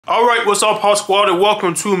Alright, what's up, HawkSquad, and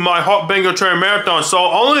welcome to my HawkBanger trailer marathon. So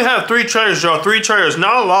I only have 3 trailers, y'all. 3 trailers,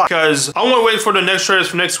 not a lot, because I want to wait for the next trailers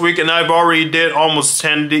for next week, and I've already did almost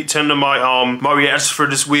 10 of my my reactions for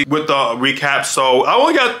this week with the recap. So I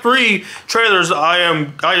only got 3 trailers I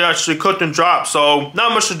actually cooked and dropped, so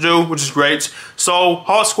not much to do, which is great. So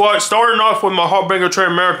HawkSquad, starting off with my HawkBanger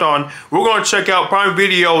trailer marathon, we're going to check out Prime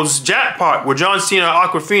Video's Jackpot with John Cena and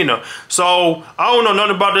Awkwafina. So I don't know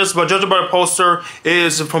nothing about this, but judging by the poster,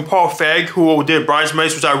 is from Paul Feig, who did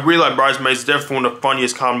Bridesmaids, which I really like. Bridesmaids, definitely one of the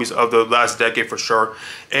funniest comedies of the last decade for sure.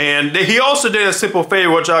 And he also did A Simple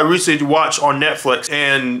Favor, which I recently watched on Netflix,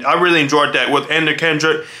 and I really enjoyed that with Anna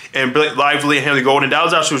Kendrick and Blake Lively and Haley Golden. That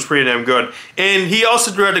was actually pretty damn good. And he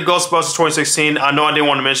also directed Ghostbusters 2016. I know I didn't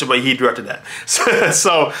want to mention, but he directed that. So,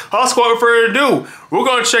 HawkSquad, without further ado, we're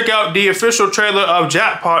going to check out the official trailer of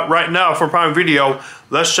Jackpot right now from Prime Video.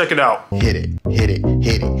 Let's check it out. Hit it, hit it,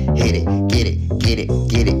 hit it, hit it, get it, get it,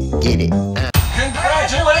 get it, get it.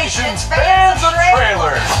 Congratulations, fans of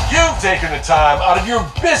trailers! You've taken the time out of your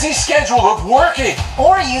busy schedule of working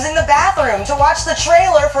or using the bathroom to watch the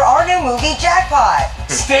trailer for our new movie, Jackpot.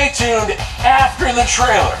 Stay tuned after the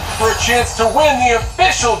trailer for a chance to win the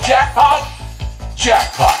official Jackpot.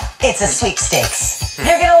 It's a sweepstakes.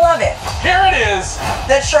 You're gonna love it. Here it is,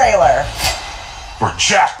 the trailer for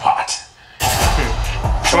Jackpot.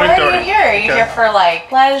 Why are you here? Are you here for like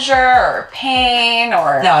pleasure or pain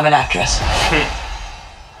or? No, I'm an actress.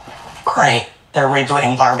 Great. They're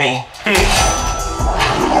rebooting Barbie.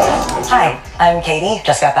 Hi, I'm Katie.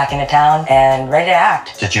 Just got back into town and ready to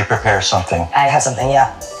act. Did you prepare something? I have something,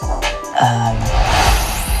 yeah.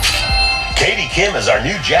 Katie Kim is our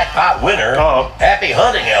new Jackpot winner. Happy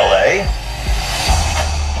hunting, LA.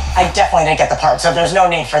 I definitely didn't get the part, so there's no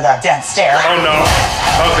need for the death stare. Oh no.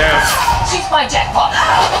 Oh damn. She's my Jackpot.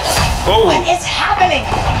 Oh. What is happening?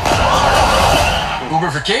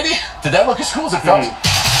 Uber for Katie? Did that look as cool as it felt?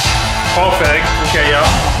 Paul Feig. Okay, yeah.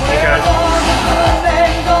 Okay.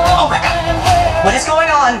 Oh my god. What is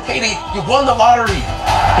going on? Katie, you won the lottery.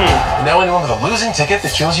 And now anyone with a losing ticket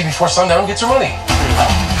that kills you before sundown gets her money.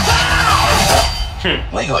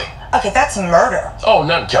 Legally. Okay, that's murder. Oh,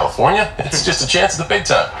 not in California. It's just a chance at the big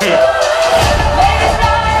time.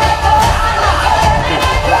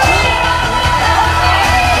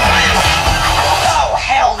 Oh,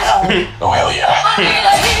 hell no. Oh, hell yeah.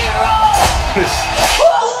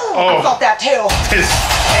 I felt that too.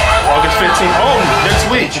 August 15th. Oh, next I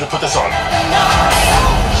week. need you to put this on.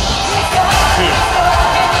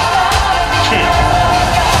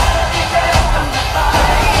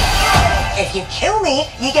 If you kill me,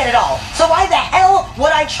 you get it all. So why the hell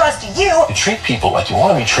would I trust you? You treat people like you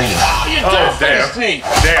want to be treated. Oh, you damn. Sneak.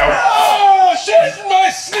 Damn. Oh, shit, my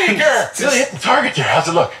sneaker. Really hit the target there. How's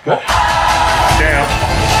it look? Good? Damn.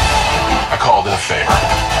 I called it a favor.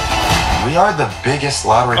 We are the biggest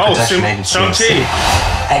lottery protection agency in the city.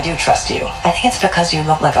 I do trust you. I think it's because you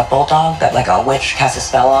look like a bulldog that like a witch cast a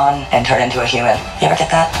spell on and turned into a human. You ever get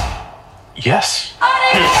that? Yes.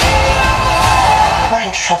 We're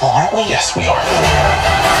in trouble, aren't we? Yes, we are.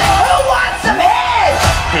 Who wants some head?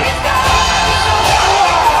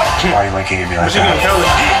 Why are you looking at me like What's he gonna that? tell it?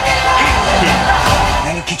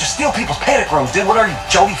 Man, you just steal people's panic rooms, dude. What are you,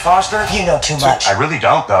 Jodie Foster? You know too much. I really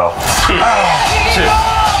don't, though.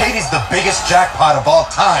 Katie's the biggest jackpot of all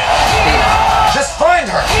time. Just find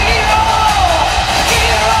her.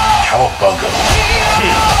 Cowabunga.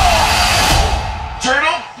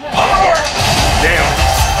 Turtle? Power! Damn.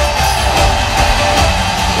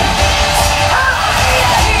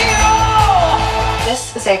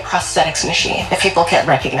 This is a prosthetics machine. If people can't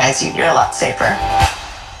recognize you, you're a lot safer.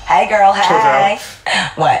 Hey girl, hey.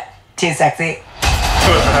 What? Too sexy?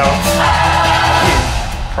 What the hell?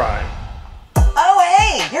 Prime. Oh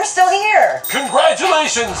hey, you're still here.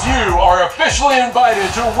 Congratulations, you are officially invited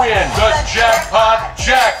to win the Jackpot.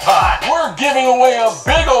 We're giving away a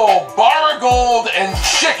big old bar of gold and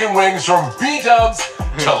chicken wings from B-Dubs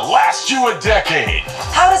to last you a decade.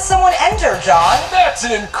 How does someone enter, John? That's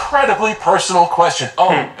an incredibly personal question.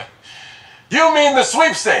 Oh, you mean the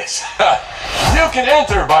sweepstakes? You can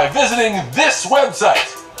enter by visiting this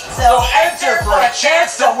website. So enter for a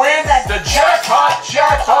chance to win the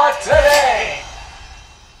Jackpot today.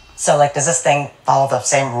 So like, does this thing follow the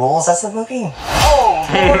same rules as the movie? Oh,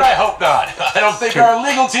 Lord, I hope not. I don't think our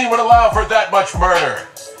legal team would allow for that much murder.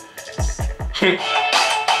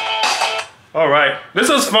 All right, this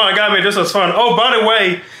was fun. This was fun. Oh, by the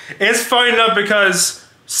way, it's funny enough because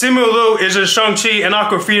Simu Liu is in Shang-Chi and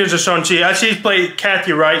Awkwafina is in Shang-Chi. She played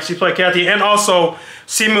Kathy, right? She played Kathy, and also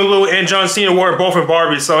Simu Liu and John Cena were both in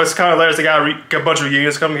Barbie, so it's kind of hilarious. They got a bunch of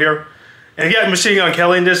reunions coming here. And you got Machine Gun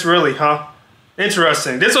Kelly in this, really, huh?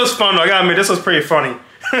 Interesting. This was fun. I gotta admit, this was pretty funny.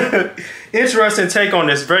 Interesting take on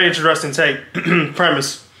this. Very interesting take.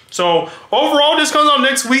 Premise. So overall, this comes out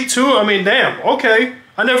next week too. I mean, damn. Okay.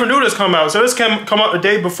 I never knew this come out. So this can come out the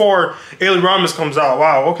day before Alien Romulus comes out.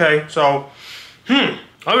 Wow. Okay. So, I'm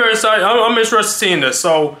very excited. I'm interested in seeing this.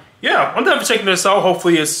 So yeah, I'm definitely checking this out.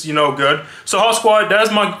 Hopefully it's, you know, good. So HawkSquad,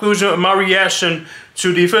 that's my conclusion, my reaction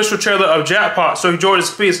to the official trailer of Jackpot. So if you enjoyed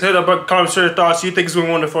this, please hit up a comment, share your thoughts. You think it's going to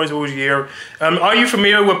be one of the funniest movies of the year? Are you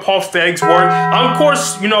familiar with Paul Feig's work? Of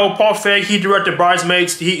course, you know, Paul Feig, he directed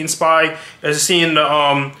Bridesmaids, The Heat and Spy, as seen in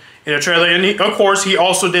the trailer. And of course, he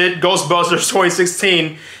also did Ghostbusters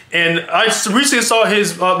 2016. And I recently saw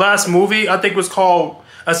his last movie, I think it was called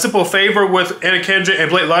A Simple Favor with Anna Kendrick and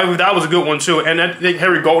Blake Lively. That was a good one too. And I think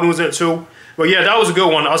Harry Golden was in it too. But yeah, that was a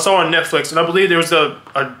good one. I saw it on Netflix, and I believe there was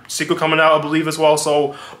a sequel coming out, I believe, as well.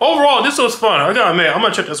 So overall, this was fun. I gotta admit, I'm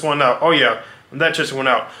gonna check this one out. Oh yeah, that checks one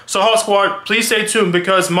out. So HawkSquad, please stay tuned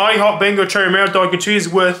because my HawkBanger trailer marathon continues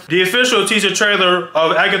with the official teaser trailer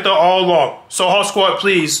of Agatha All Along. So HawkSquad,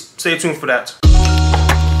 please stay tuned for that.